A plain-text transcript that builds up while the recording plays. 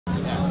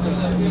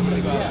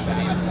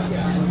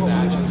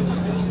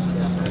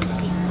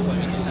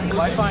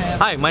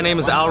Hi, my name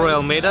is Alroy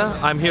of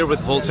Voltera. I'm here with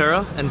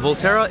Voltera, and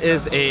Voltera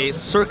is a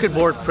circuit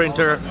board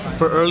printer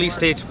for early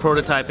stage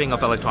prototyping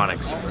of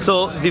electronics.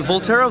 So the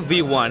Voltera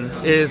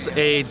V1 is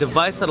a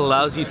device that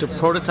allows you to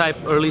prototype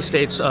early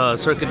stage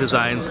circuit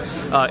designs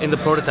in the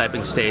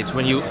prototyping stage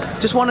when you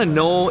just want to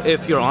know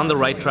if you're on the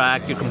right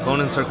track, your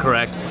components are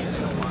correct.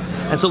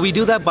 And so we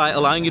do that by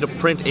allowing you to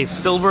print a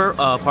silver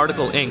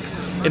particle ink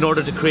in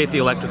order to create the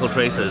electrical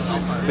traces.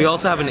 We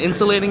also have an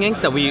insulating ink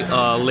that we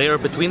layer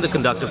between the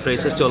conductive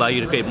traces to allow you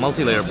to create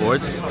multi-layer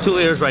boards. 2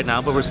 layers right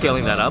now, but we're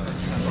scaling that up.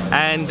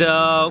 And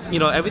you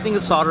know, everything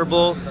is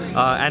solderable,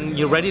 and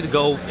you're ready to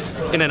go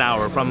in an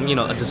hour, from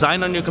a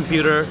design on your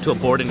computer to a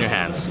board in your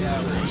hands.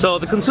 So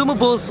the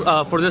consumables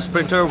for this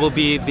printer will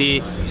be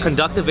the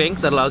conductive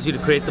ink that allows you to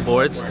create the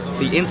boards,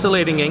 the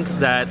insulating ink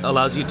that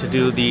allows you to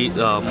do the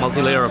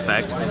multi-layer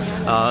effect,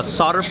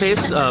 solder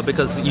paste,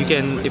 because you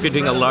can, if you're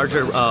doing a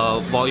larger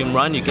volume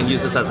run, you can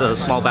use this as a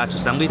small batch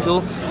assembly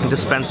tool and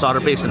dispense solder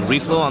paste and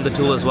reflow on the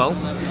tool as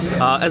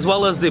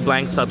well as the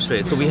blank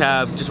substrate. So we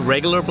have just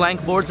regular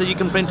blank boards that you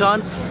can print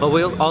on, but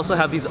we'll also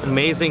have these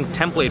amazing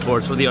template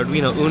boards for the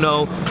Arduino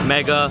Uno,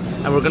 Mega,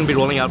 and we're going to be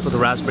rolling out for the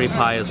Raspberry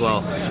Pi as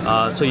well.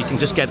 So you can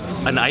just get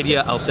an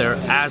idea out there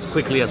as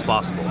quickly as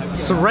possible.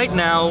 So right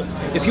now,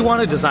 if you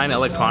want to design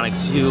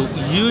electronics, you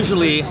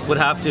usually would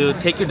have to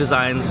take your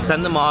designs,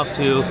 send them off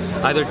to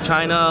either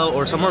China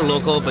or somewhere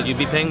local, but you'd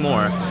be paying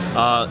more.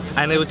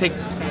 And it would take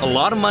a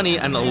lot of money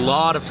and a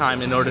lot of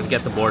time in order to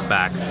get the board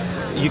back.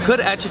 You could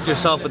etch it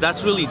yourself, but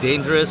that's really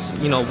dangerous.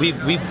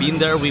 We've been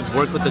there, we've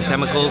worked with the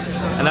chemicals,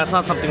 and that's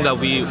not something that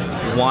we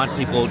want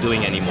people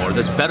doing anymore.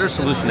 There's a better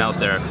solution out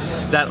there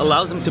that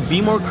allows them to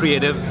be more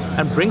creative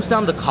and brings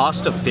down the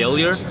cost of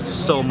failure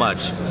so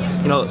much.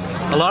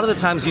 A lot of the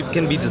times you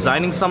can be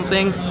designing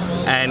something,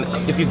 and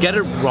if you get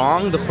it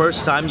wrong the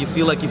first time, you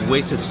feel like you've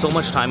wasted so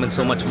much time and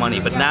so much money.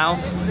 But now,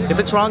 if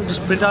it's wrong,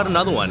 just print out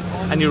another one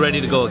and you're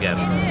ready to go again.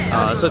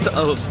 So it's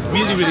a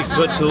really, really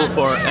good tool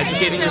for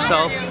educating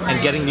yourself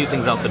and getting new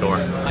things out the door.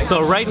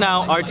 So right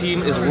now, our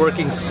team is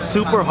working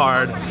super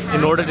hard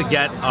in order to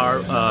get our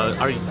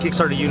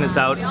Kickstarter units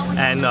out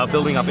and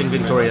building up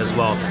inventory as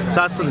well. So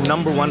that's the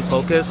 #1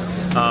 focus,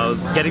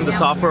 getting the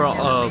software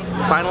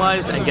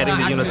finalized and getting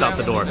the units out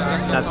the door.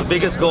 That's the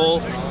biggest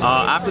goal.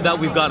 After that,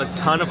 we've got a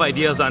ton of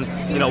ideas on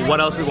what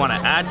else we want to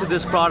add to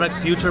this product,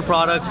 future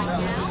products.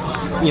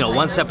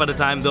 One step at a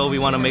time though. We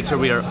want to make sure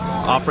we are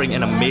offering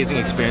an amazing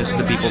experience to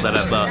the people that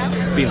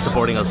have been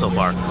supporting us so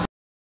far.